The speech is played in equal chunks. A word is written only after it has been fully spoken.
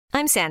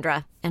I'm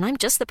Sandra, and I'm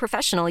just the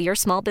professional your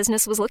small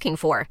business was looking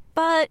for.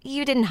 But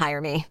you didn't hire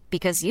me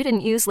because you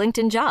didn't use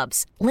LinkedIn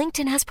Jobs.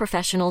 LinkedIn has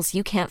professionals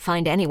you can't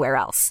find anywhere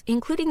else,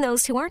 including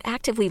those who aren't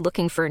actively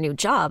looking for a new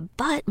job,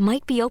 but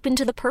might be open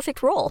to the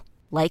perfect role,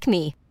 like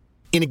me.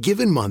 In a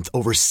given month,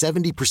 over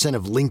 70%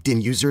 of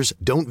LinkedIn users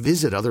don't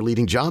visit other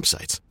leading job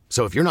sites.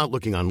 So if you're not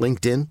looking on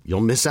LinkedIn,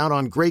 you'll miss out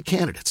on great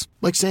candidates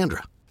like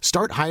Sandra.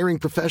 Start hiring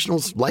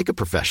professionals like a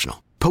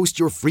professional. Post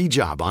your free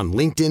job on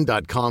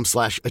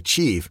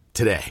linkedin.com/achieve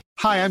today.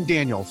 Hi, I'm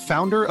Daniel,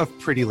 founder of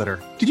Pretty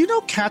Litter. Did you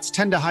know cats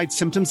tend to hide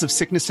symptoms of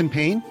sickness and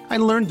pain? I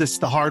learned this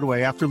the hard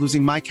way after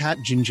losing my cat,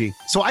 Gingy.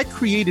 So I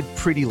created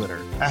Pretty Litter,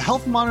 a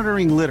health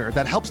monitoring litter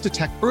that helps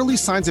detect early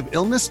signs of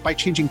illness by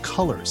changing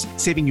colors,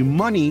 saving you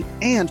money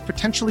and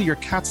potentially your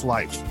cat's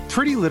life.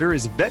 Pretty Litter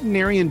is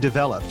veterinarian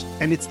developed,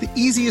 and it's the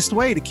easiest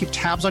way to keep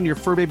tabs on your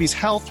fur baby's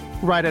health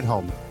right at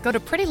home. Go to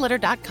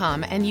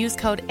prettylitter.com and use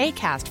code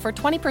ACAST for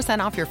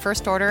 20% off your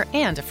first order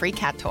and a free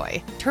cat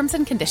toy. Terms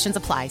and conditions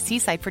apply. See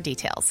site for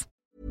details.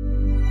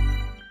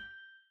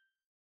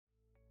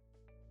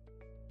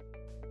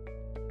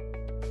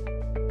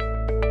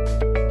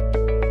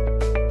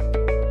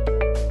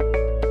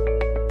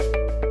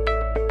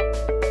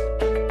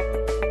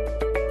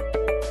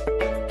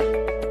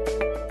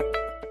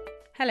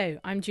 Hello,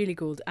 I'm Julie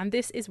Gould, and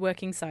this is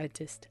Working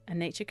Scientist, a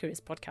Nature Careers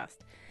podcast.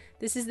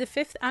 This is the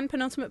fifth and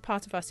penultimate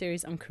part of our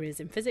series on careers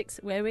in physics,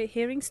 where we're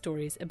hearing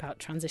stories about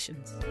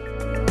transitions.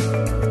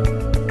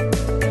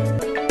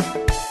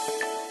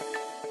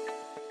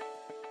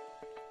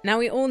 Now,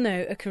 we all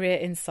know a career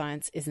in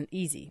science isn't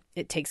easy.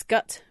 It takes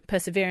gut,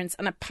 perseverance,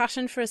 and a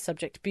passion for a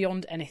subject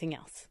beyond anything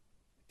else.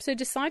 So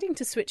deciding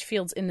to switch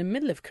fields in the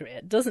middle of a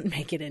career doesn't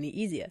make it any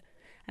easier.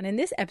 And in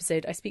this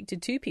episode, I speak to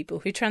two people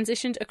who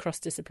transitioned across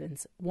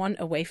disciplines, one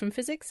away from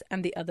physics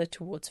and the other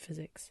towards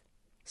physics.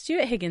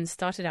 Stuart Higgins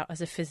started out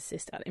as a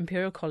physicist at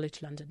Imperial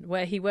College London,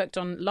 where he worked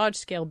on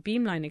large-scale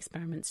beamline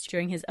experiments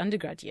during his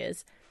undergrad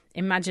years.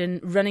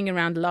 Imagine running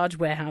around large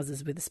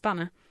warehouses with a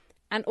spanner.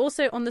 And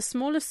also on the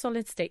smallest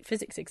solid-state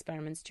physics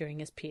experiments during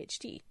his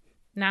PhD.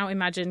 Now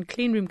imagine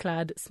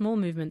cleanroom-clad, small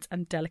movements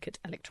and delicate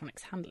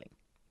electronics handling.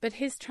 But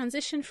his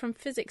transition from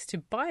physics to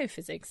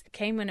biophysics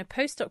came when a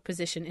postdoc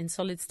position in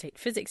solid-state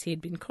physics he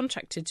had been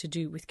contracted to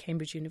do with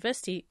Cambridge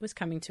University was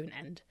coming to an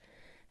end.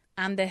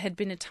 And there had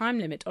been a time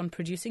limit on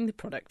producing the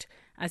product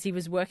as he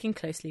was working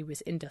closely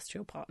with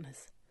industrial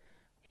partners.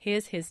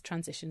 Here's his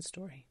transition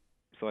story.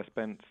 So I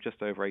spent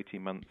just over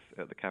 18 months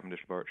at the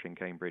Cavendish Laboratory in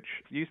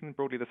Cambridge, using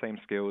broadly the same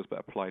skills but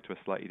applied to a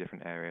slightly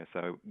different area.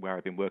 So where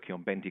I've been working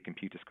on bendy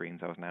computer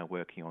screens, I was now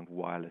working on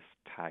wireless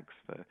tags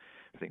for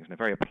things. And a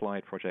very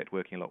applied project,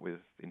 working a lot with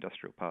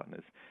industrial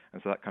partners.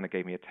 And so that kind of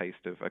gave me a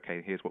taste of,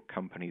 okay, here's what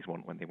companies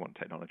want when they want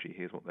technology.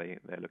 Here's what they're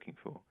looking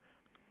for.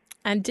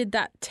 And did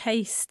that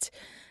taste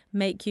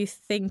make you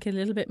think a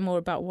little bit more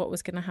about what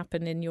was going to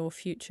happen in your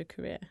future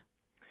career?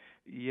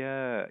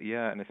 Yeah,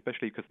 and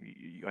especially because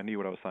I knew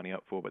what I was signing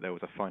up for, but there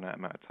was a finite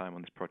amount of time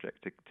on this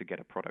project to get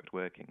a product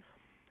working.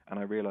 And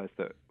I realized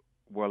that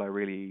while I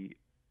really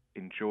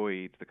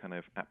enjoyed the kind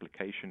of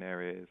application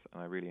areas,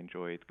 and I really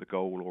enjoyed the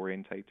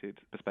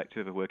goal-orientated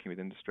perspective of working with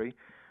industry,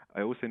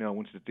 I also knew I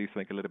wanted to do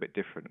something a little bit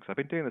different, because I've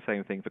been doing the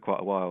same thing for quite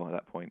a while at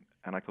that point.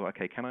 And I thought,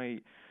 okay, I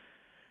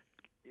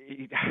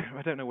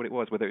don't know what it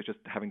was, whether it was just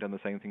having done the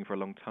same thing for a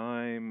long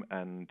time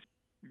and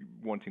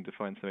wanting to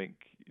find something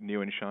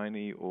new and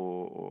shiny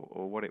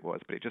or what it was,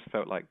 but it just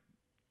felt like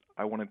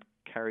I want to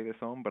carry this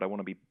on, but I want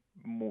to be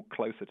more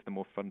closer to the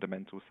more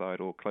fundamental side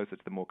or closer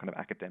to the more kind of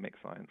academic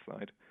science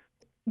side.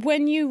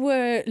 When you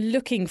were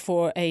looking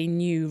for a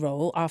new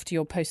role after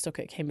your postdoc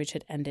at Cambridge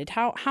had ended,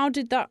 how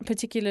did that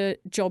particular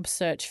job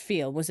search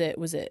feel? Was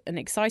it an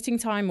exciting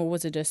time or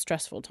was it a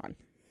stressful time?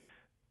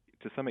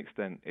 To some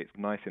extent, it's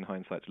nice in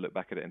hindsight to look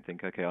back at it and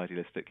think, okay,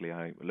 idealistically,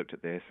 I looked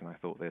at this and I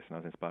thought this and I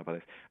was inspired by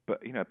this. But,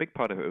 a big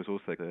part of it was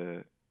also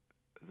the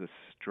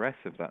stress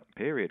of that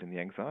period and the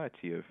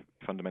anxiety of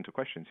fundamental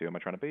questions. Who am I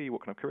trying to be? What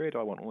kind of career do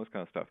I want? All this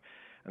kind of stuff.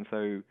 And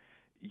so,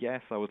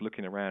 yes, I was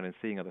looking around and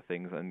seeing other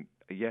things. And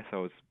yes, I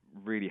was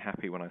really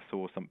happy when I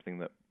saw something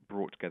that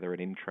brought together an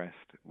interest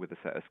with a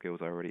set of skills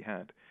I already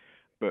had.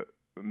 But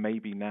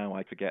maybe now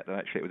I forget that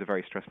actually it was a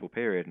very stressful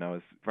period and I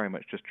was very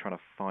much just trying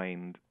to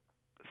find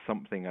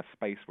something, a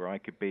space where I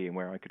could be and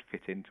where I could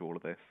fit into all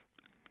of this.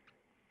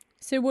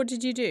 So what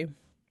did you do?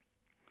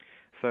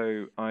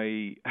 So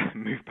I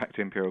moved back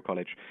to Imperial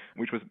College,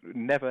 which was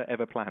never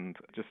ever planned.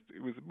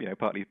 It was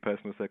partly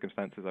personal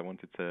circumstances. I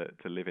wanted to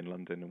live in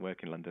London and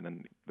work in London,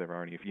 and there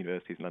are only a few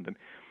universities in London.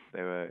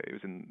 It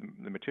was in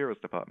the materials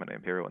department at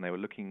Imperial, and they were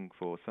looking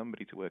for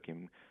somebody to work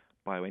in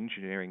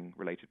bioengineering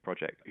related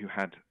project who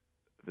had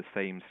the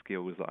same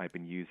skills that I'd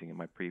been using in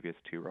my previous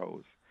two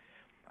roles.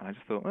 And I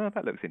just thought,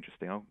 that looks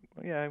interesting.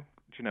 Do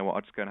you know what?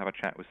 I'll just go and have a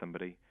chat with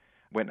somebody.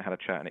 Went and had a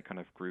chat, and it kind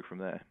of grew from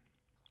there.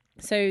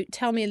 So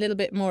tell me a little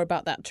bit more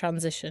about that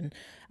transition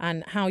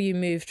and how you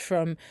moved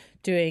from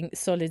doing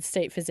solid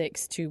state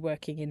physics to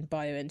working in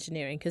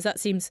bioengineering, because that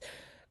seems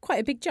quite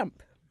a big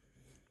jump.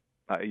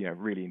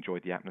 really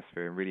enjoyed the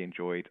atmosphere and really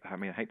enjoyed, I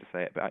hate to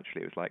say it, but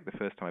actually it was like the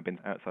first time I'd been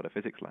outside a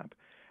physics lab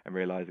and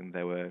realizing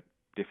there were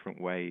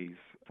different ways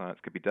science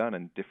could be done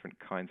and different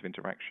kinds of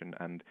interaction,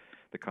 and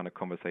the kind of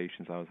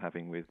conversations I was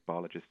having with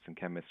biologists and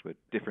chemists were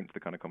different to the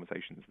kind of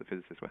conversations the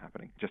physicists were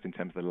having, just in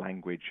terms of the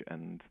language,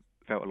 and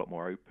felt a lot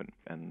more open.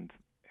 And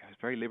it was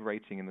very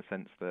liberating in the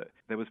sense that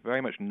there was very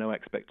much no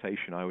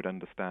expectation I would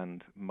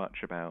understand much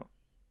about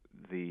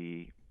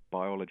the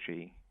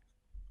biology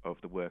of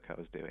the work I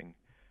was doing,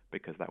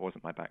 because that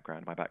wasn't my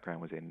background. My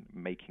background was in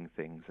making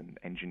things and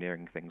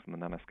engineering things on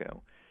the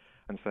nanoscale.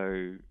 And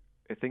so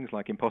things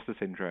like imposter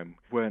syndrome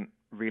weren't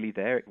really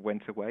there. It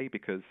went away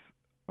because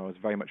I was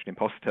very much an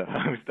imposter.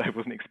 I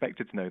wasn't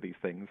expected to know these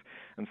things.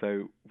 And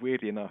so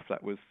weirdly enough,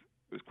 it was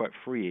quite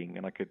freeing,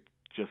 and I could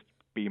just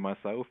be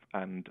myself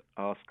and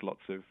ask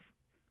lots of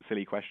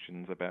silly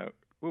questions about,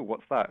 oh,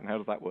 what's that and how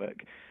does that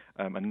work,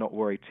 and not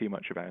worry too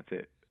much about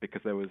it,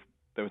 because there was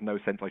no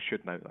sense I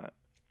should know that.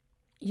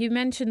 You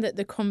mentioned that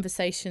the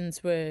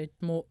conversations were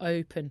more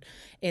open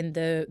in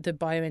the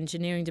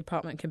bioengineering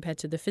department compared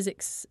to the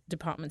physics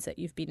departments that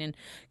you've been in.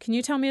 Can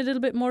you tell me a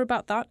little bit more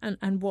about that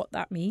and what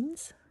that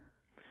means?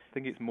 I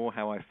think it's more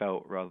how I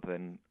felt rather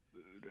than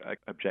an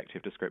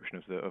objective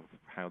description of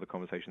how the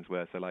conversations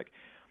were. So, like,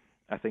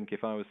 I think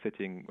if I was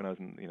sitting, when I was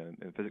in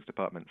the physics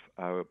departments,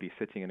 I would be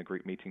sitting in a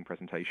group meeting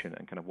presentation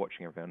and kind of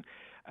watching everyone,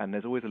 and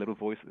there's always a little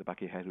voice at the back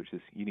of your head which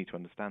is, you need to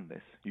understand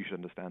this, you should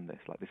understand this,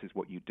 like, this is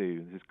what you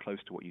do, this is close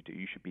to what you do,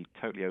 you should be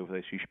totally over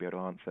this, you should be able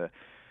to answer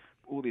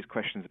all these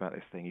questions about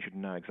this thing, you should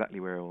know exactly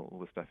where all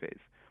the stuff is.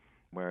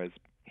 Whereas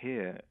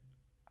here,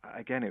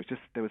 again, it was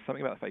just, there was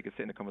something about the fact you could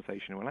sit in a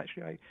conversation, and, well,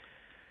 actually,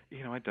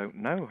 I don't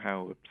know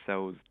how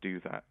cells do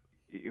that.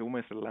 It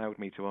almost allowed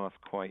me to ask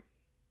quite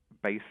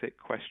basic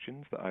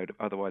questions that I'd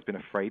otherwise been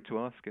afraid to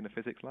ask in a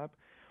physics lab.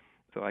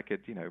 So I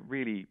could,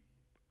 really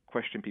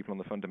question people on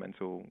the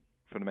fundamentals,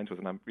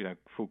 and I'm,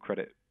 full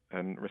credit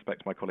and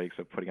respect to my colleagues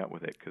for putting up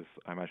with it, because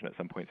I imagine at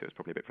some points it was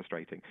probably a bit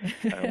frustrating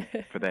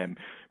for them.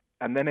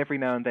 And then every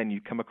now and then you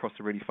come across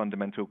a really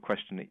fundamental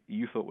question that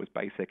you thought was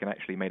basic and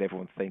actually made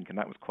everyone think, and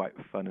that was quite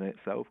fun in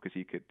itself, because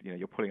you could,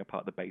 you're pulling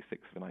apart the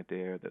basics of an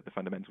idea, the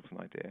fundamentals of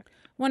an idea.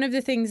 One of the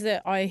things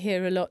that I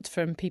hear a lot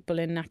from people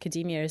in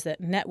academia is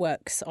that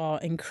networks are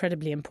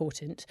incredibly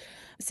important.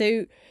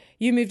 So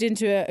you moved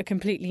into a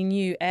completely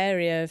new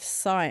area of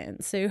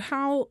science. So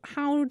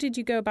how did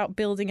you go about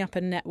building up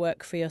a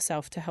network for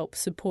yourself to help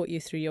support you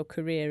through your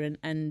career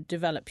and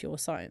develop your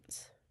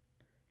science?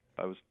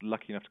 I was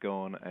lucky enough to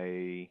go on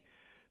a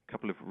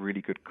couple of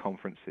really good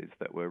conferences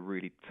that were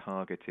really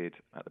targeted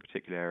at the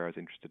particular area I was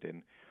interested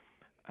in,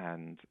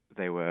 and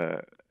they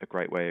were a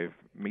great way of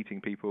meeting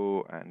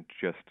people and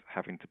just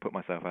having to put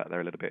myself out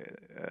there a little bit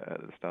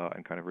at the start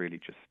and kind of really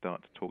just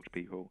start to talk to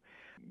people.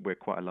 We're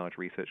quite a large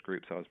research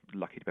group, so I was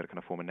lucky to be able to kind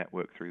of form a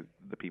network through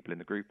the people in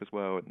the group as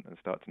well, and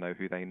start to know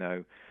who they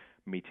know,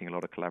 meeting a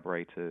lot of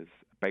collaborators.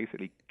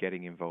 Basically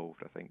getting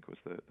involved, I think, was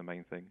the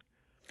main thing.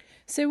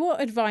 So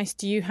what advice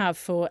do you have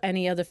for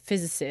any other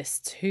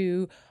physicists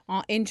who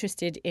are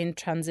interested in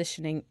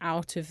transitioning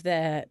out of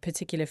their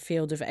particular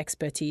field of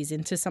expertise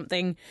into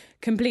something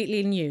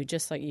completely new,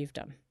 just like you've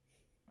done?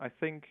 I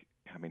think,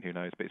 who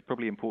knows, but it's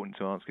probably important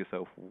to ask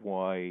yourself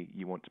why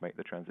you want to make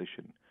the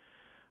transition.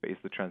 Is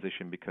the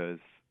transition because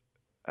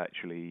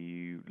actually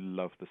you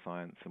love the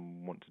science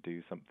and want to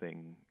do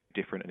something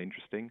different and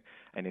interesting?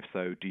 And if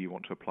so, do you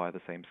want to apply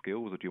the same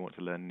skills, or do you want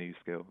to learn new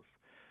skills?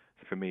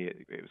 For me,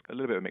 it was a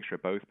little bit of a mixture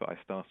of both, but I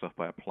started off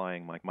by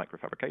applying my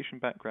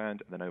microfabrication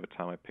background, and then over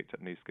time I picked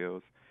up new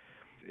skills.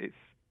 It's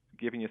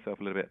giving yourself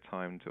a little bit of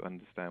time to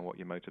understand what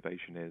your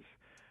motivation is,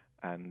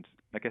 and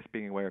I guess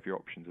being aware of your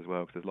options as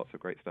well, because there's lots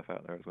of great stuff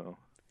out there as well.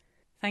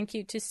 Thank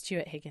you to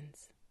Stuart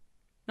Higgins.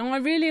 Now, I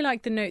really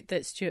like the note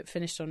that Stuart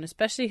finished on,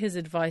 especially his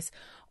advice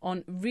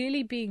on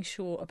really being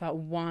sure about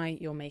why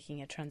you're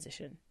making a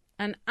transition.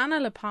 And Anna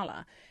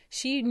Lapala,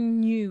 she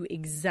knew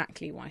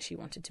exactly why she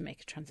wanted to make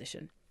a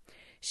transition.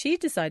 She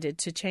decided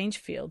to change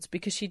fields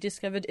because she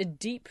discovered a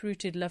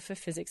deep-rooted love for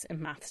physics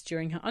and maths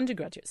during her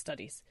undergraduate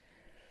studies.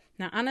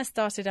 Now, Anna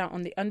started out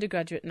on the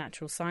undergraduate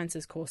natural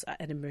sciences course at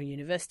Edinburgh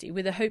University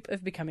with the hope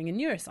of becoming a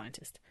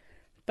neuroscientist,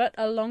 but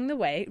along the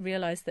way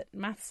realised that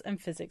maths and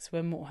physics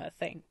were more her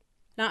thing.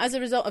 Now, as a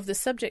result of the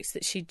subjects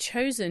that she'd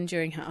chosen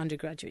during her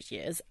undergraduate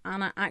years,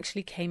 Anna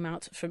actually came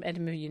out from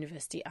Edinburgh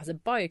University as a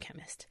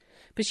biochemist,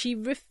 but she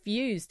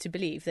refused to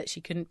believe that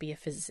she couldn't be a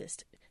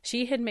physicist.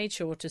 She had made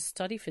sure to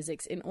study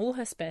physics in all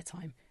her spare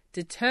time,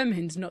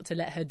 determined not to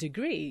let her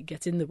degree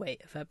get in the way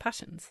of her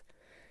passions.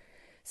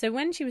 So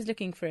when she was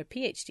looking for a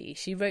PhD,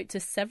 she wrote to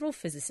several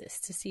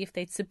physicists to see if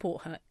they'd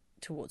support her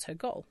towards her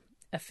goal,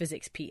 a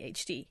physics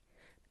PhD.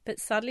 But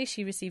sadly,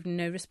 she received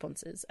no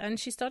responses, and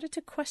she started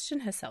to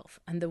question herself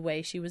and the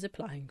way she was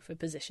applying for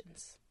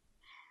positions.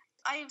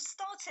 I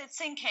started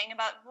thinking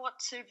about what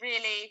to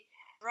really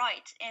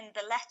write in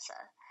the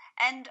letter,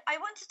 and I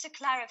wanted to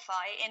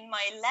clarify in my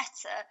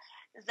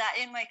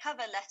cover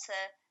letter,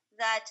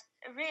 that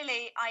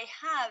really I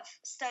have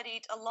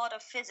studied a lot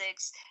of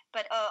physics,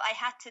 but I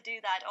had to do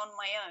that on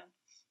my own.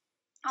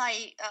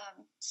 I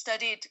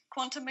studied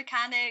quantum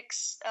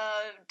mechanics,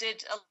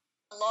 did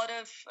a lot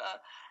of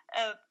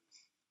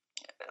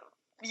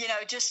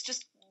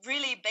just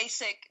really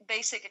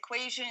basic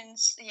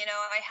equations.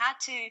 I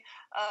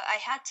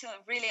had to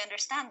really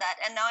understand that,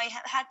 and I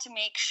had to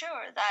make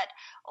sure that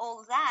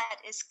all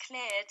that is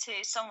clear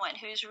to someone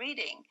who's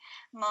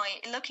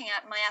looking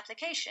at my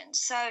application.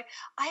 So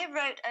I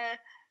wrote a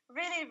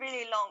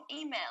really long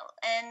email,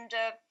 and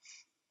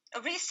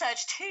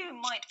research too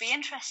might be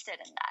interested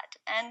in that.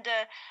 And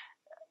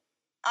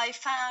I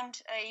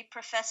found a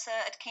professor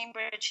at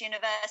Cambridge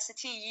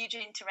University,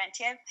 Eugene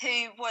Terentiev,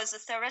 who was a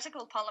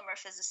theoretical polymer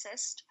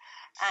physicist,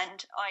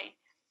 and I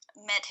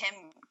met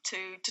him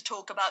to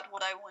talk about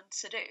what I want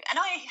to do. And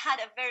I had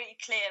a very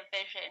clear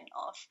vision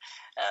of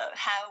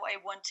how I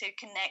want to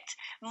connect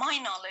my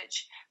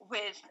knowledge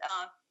with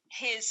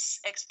his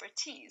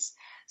expertise.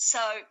 So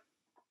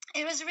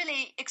it was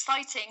really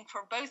exciting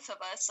for both of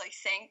us, I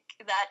think,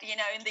 that,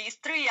 in these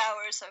 3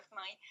 hours of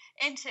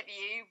my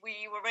interview,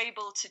 we were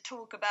able to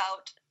talk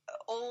about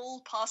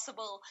all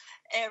possible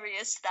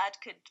areas that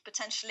could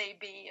potentially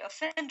be of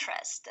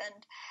interest.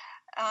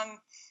 And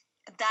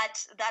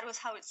that was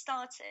how it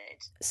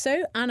started.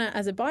 So Anna,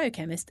 as a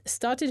biochemist,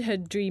 started her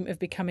dream of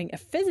becoming a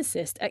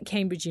physicist at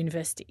Cambridge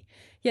University.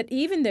 Yet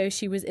even though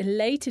she was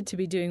elated to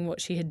be doing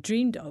what she had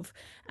dreamed of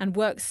and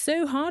worked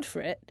so hard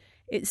for it,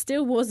 it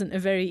still wasn't a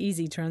very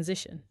easy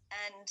transition.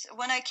 And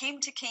when I came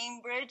to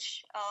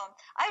Cambridge,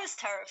 I was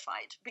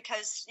terrified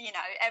because,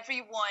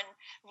 everyone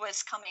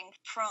was coming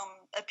from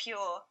a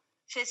pure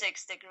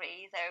physics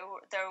degree.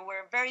 There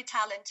were very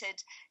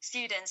talented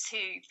students who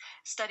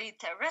studied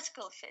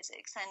theoretical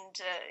physics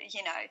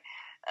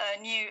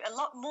and, knew a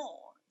lot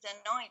more than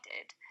I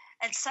did.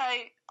 And so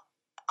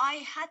I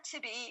had to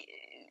be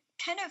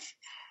kind of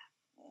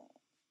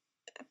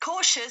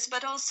cautious,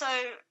 but also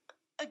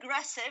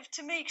aggressive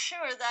to make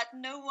sure that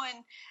no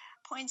one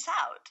points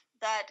out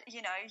that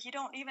you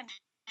don't even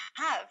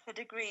have a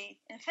degree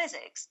in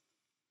physics.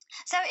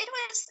 So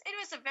it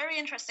was a very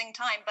interesting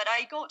time, but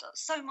I got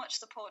so much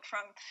support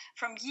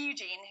from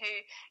Eugene,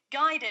 who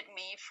guided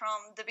me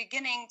from the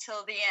beginning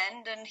till the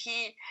end, and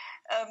he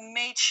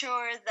made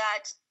sure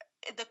that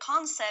the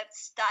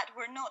concepts that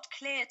were not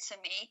clear to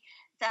me,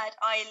 that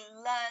I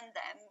learn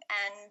them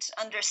and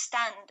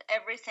understand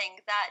everything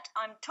that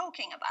I'm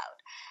talking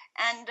about.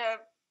 And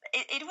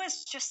it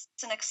was just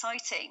an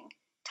exciting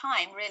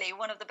time, really,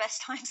 one of the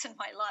best times in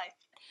my life.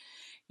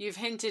 You've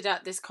hinted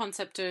at this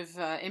concept of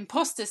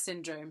imposter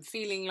syndrome,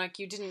 feeling like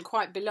you didn't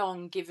quite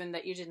belong given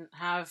that you didn't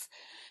have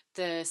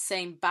the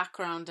same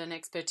background and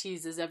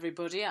expertise as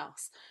everybody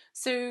else.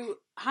 So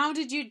how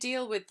did you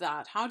deal with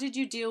that? How did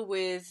you deal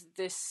with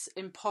this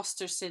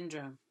imposter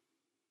syndrome?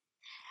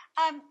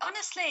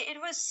 Honestly, it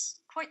was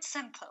quite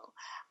simple.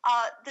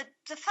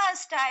 The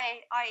first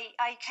day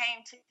I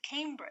came to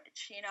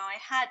Cambridge, I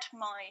had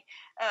my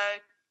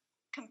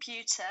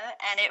computer,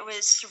 and it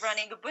was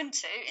running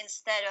Ubuntu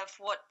instead of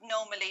what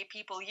normally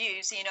people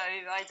use,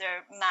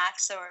 either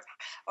Macs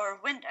or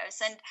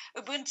Windows. And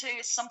Ubuntu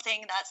is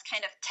something that's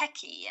kind of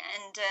techie,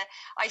 and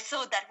I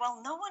thought that,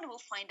 well, no one will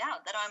find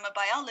out that I'm a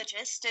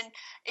biologist and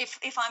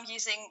if I'm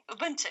using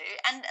Ubuntu.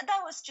 And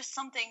that was just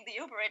something,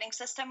 the operating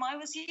system I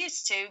was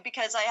used to,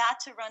 because I had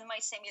to run my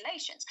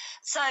simulations.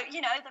 So,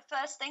 the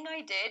first thing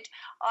I did,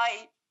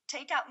 I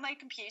take out my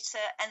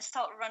computer and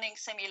start running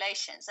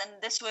simulations.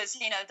 And this was,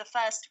 the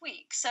first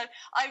week. So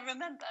I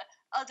remember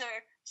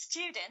other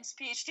students,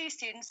 PhD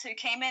students who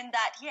came in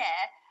that year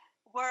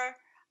were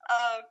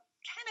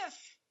kind of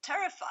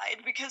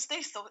terrified because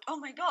they thought, oh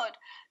my God,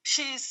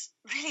 she's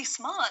really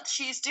smart.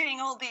 She's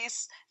doing all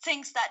these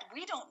things that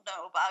we don't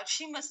know about.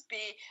 She must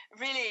be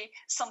really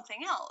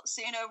something else,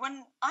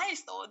 when I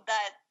thought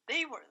that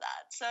they were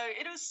that. So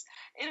it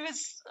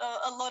was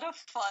a lot of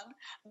fun.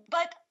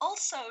 But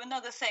also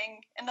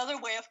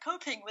another way of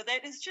coping with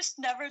it is just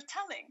never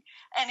telling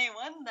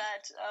anyone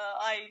that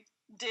I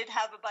did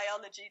have a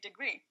biology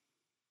degree.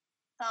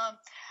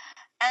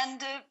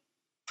 And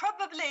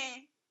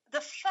probably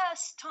the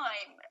first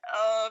time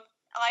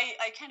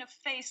I kind of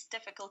faced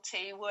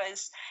difficulty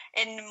was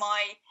in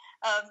my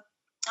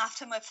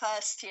after my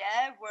first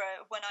year,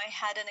 when I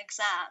had an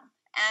exam.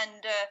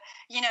 And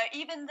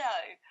even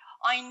though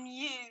I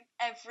knew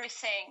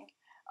everything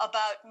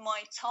about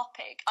my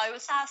topic, I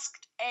was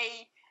asked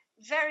a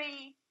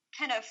very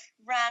kind of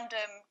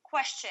random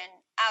question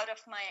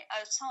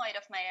outside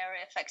of my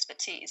area of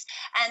expertise.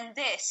 And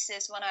this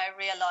is when I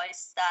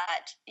realized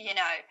that,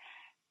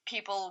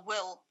 people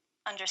will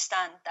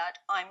understand that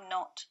I'm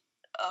not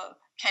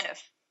kind of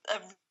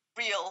a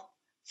real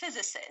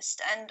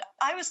physicist, and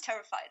I was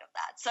terrified of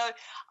that. So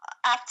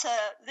after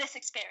this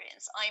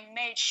experience, I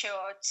made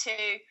sure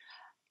to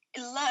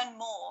learn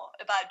more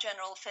about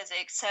general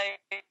physics. So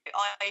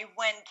I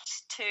went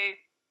to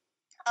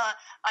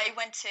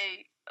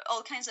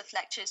all kinds of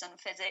lectures on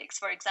physics,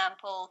 for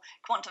example,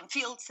 quantum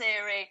field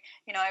theory.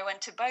 I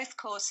went to both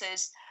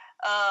courses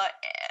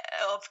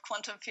of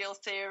quantum field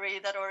theory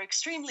that are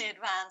extremely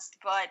advanced,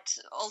 but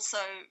also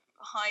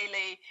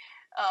highly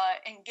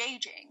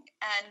engaging.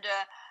 And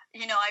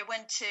I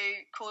went to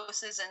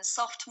courses in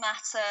soft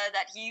matter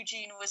that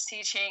Eugene was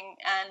teaching,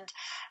 and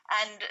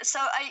so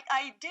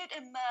I did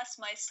immerse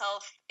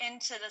myself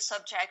into the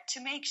subject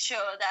to make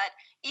sure that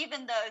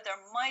even though there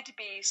might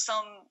be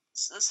some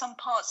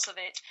parts of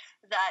it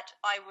that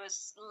I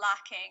was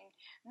lacking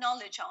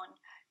knowledge on,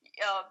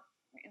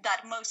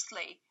 that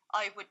mostly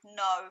I would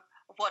know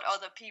what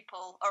other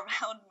people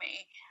around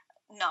me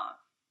know.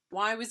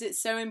 Why was it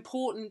so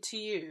important to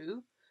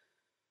you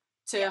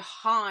to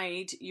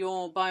hide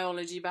your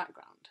biology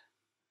background?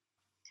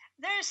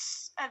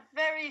 There's a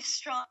very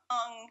strong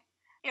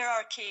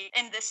hierarchy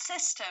in the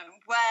system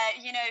where,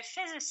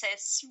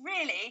 physicists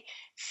really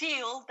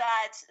feel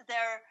that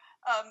they're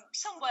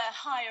somewhere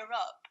higher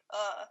up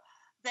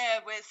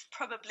there, with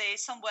probably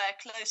somewhere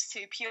close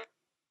to pure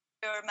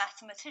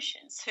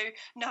mathematicians who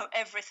know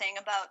everything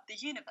about the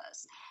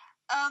universe.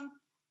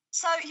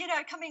 So,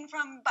 coming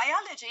from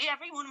biology,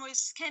 everyone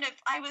was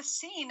I was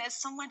seen as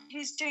someone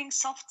who's doing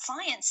soft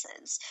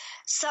sciences.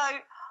 So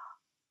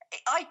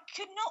I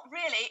could not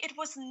really, it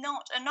was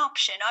not an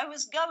option. I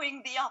was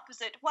going the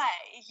opposite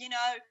way,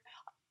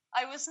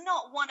 I was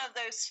not one of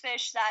those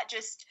fish that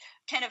just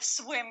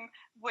swim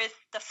with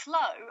the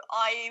flow.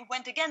 I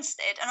went against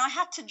it, and I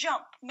had to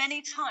jump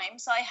many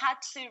times. I had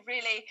to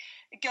really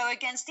go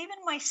against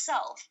even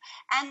myself.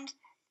 And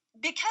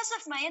because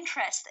of my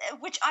interest,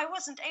 which I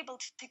wasn't able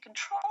to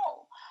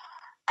control,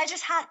 I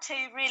just had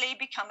to really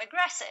become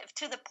aggressive,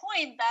 to the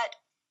point that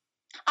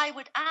I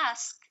would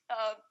ask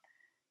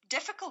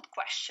difficult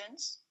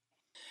questions.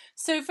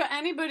 So for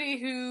anybody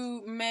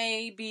who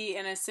may be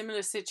in a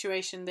similar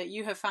situation that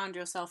you have found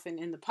yourself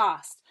in the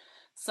past,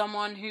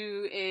 someone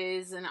who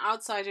is an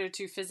outsider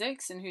to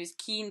physics and who's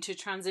keen to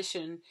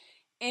transition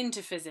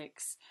into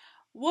physics,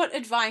 what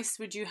advice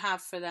would you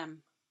have for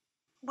them?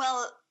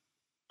 Well,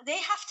 they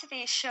have to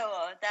be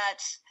sure that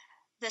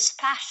this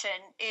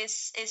passion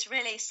is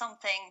really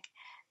something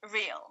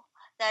real,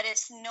 that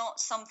it's not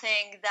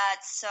something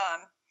that's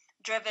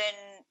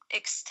driven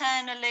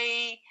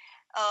externally.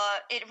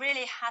 It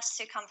really has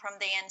to come from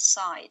the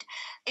inside.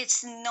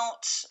 It's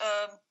not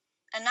a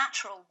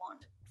natural one.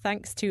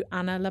 Thanks to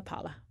Anna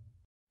Lapala.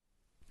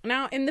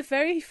 Now, in the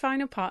very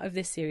final part of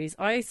this series,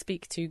 I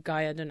speak to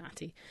Gaia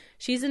Donati.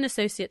 She's an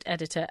associate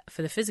editor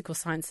for the physical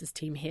sciences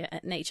team here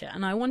at Nature,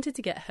 and I wanted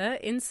to get her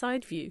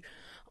inside view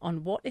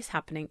on what is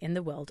happening in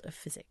the world of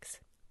physics.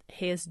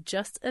 Here's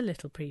just a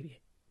little preview.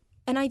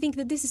 And I think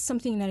that this is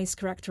something that is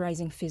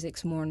characterizing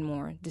physics more and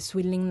more, this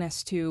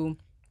willingness to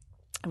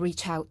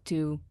reach out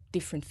to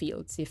different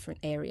fields,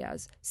 different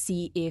areas,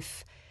 see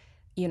if,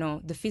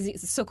 the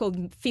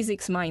so-called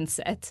physics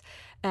mindset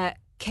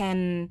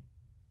can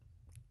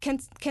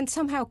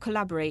somehow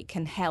collaborate,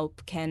 can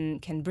help,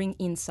 can bring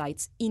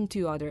insights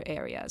into other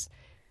areas.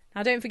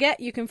 Now don't forget,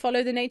 you can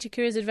follow the Nature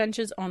Curious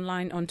Adventures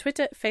online on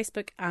Twitter,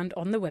 Facebook and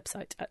on the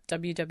website at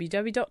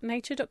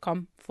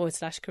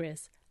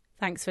www.nature.com/careers.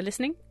 Thanks for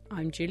listening.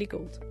 I'm Julie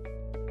Gould.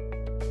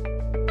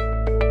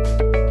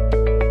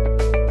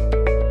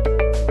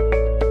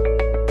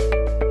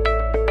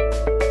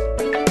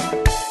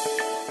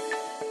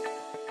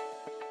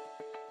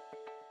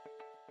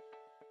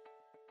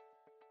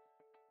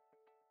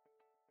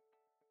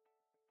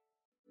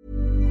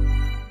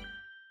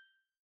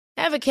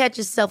 Ever catch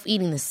yourself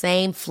eating the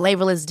same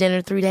flavorless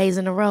dinner 3 days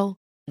in a row?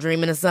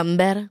 Dreaming of something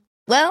better?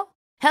 Well,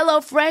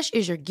 HelloFresh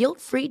is your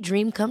guilt-free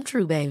dream come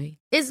true, baby.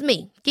 It's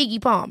me, Keke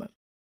Palmer.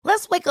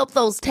 Let's wake up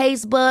those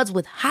taste buds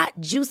with hot,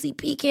 juicy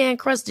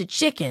pecan-crusted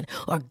chicken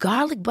or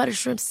garlic butter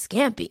shrimp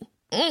scampi.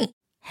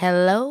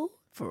 Hello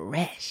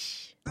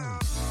Fresh.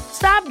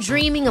 Stop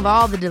dreaming of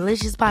all the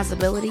delicious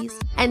possibilities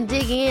and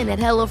dig in at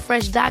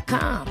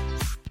HelloFresh.com.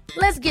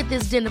 Let's get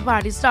this dinner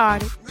party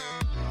started.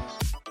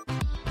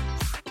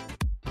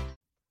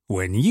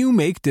 When you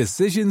make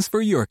decisions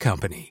for your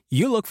company,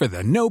 you look for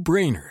the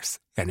no-brainers.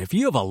 And if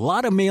you have a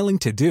lot of mailing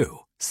to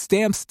do,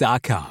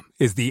 Stamps.com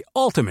is the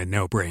ultimate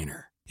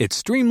no-brainer. It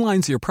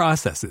streamlines your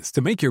processes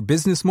to make your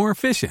business more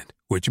efficient,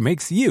 which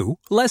makes you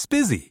less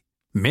busy.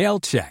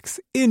 Mail checks,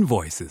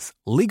 invoices,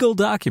 legal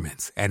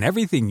documents, and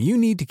everything you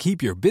need to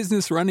keep your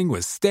business running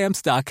with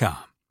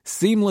Stamps.com.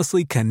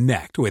 Seamlessly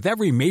connect with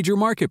every major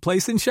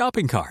marketplace and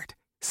shopping cart.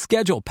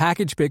 Schedule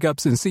package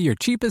pickups and see your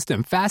cheapest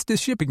and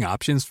fastest shipping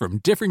options from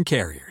different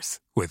carriers,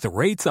 with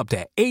rates up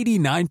to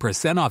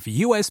 89% off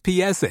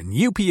USPS and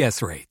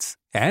UPS rates.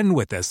 And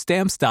with the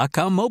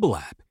Stamps.com mobile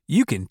app,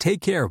 you can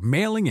take care of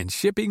mailing and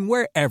shipping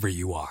wherever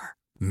you are.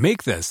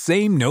 Make the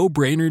same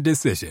no-brainer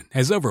decision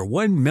as over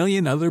 1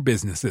 million other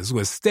businesses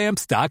with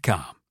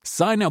Stamps.com.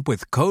 Sign up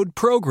with code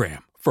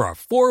PROGRAM for a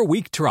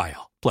 4-week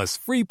trial, plus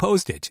free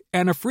postage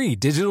and a free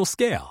digital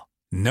scale.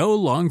 No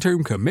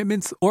long-term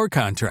commitments or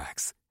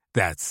contracts.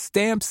 That's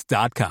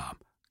Stamps.com.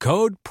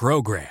 Code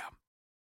PROGRAM.